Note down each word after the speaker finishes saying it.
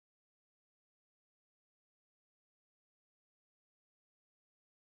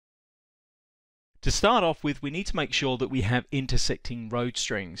To start off with, we need to make sure that we have intersecting road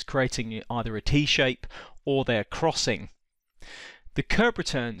strings, creating either a T-shape or they're crossing. The curb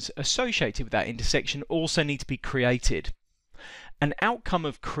returns associated with that intersection also need to be created. An outcome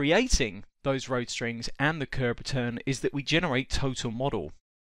of creating those road strings and the curb return is that we generate total model.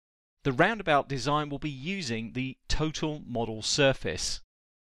 The roundabout design will be using the total model surface.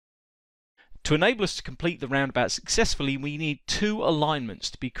 To enable us to complete the roundabout successfully, we need two alignments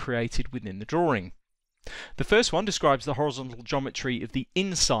to be created within the drawing. The first one describes the horizontal geometry of the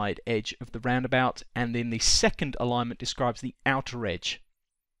inside edge of the roundabout, and then the second alignment describes the outer edge.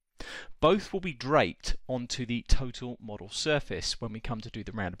 Both will be draped onto the total model surface when we come to do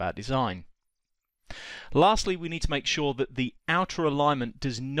the roundabout design. Lastly, we need to make sure that the outer alignment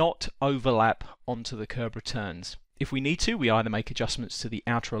does not overlap onto the curb returns. If we need to, we either make adjustments to the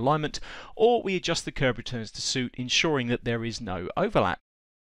outer alignment or we adjust the curb returns to suit, ensuring that there is no overlap.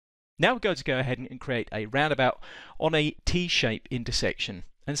 Now we're going to go ahead and create a roundabout on a T-shape intersection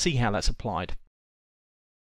and see how that's applied.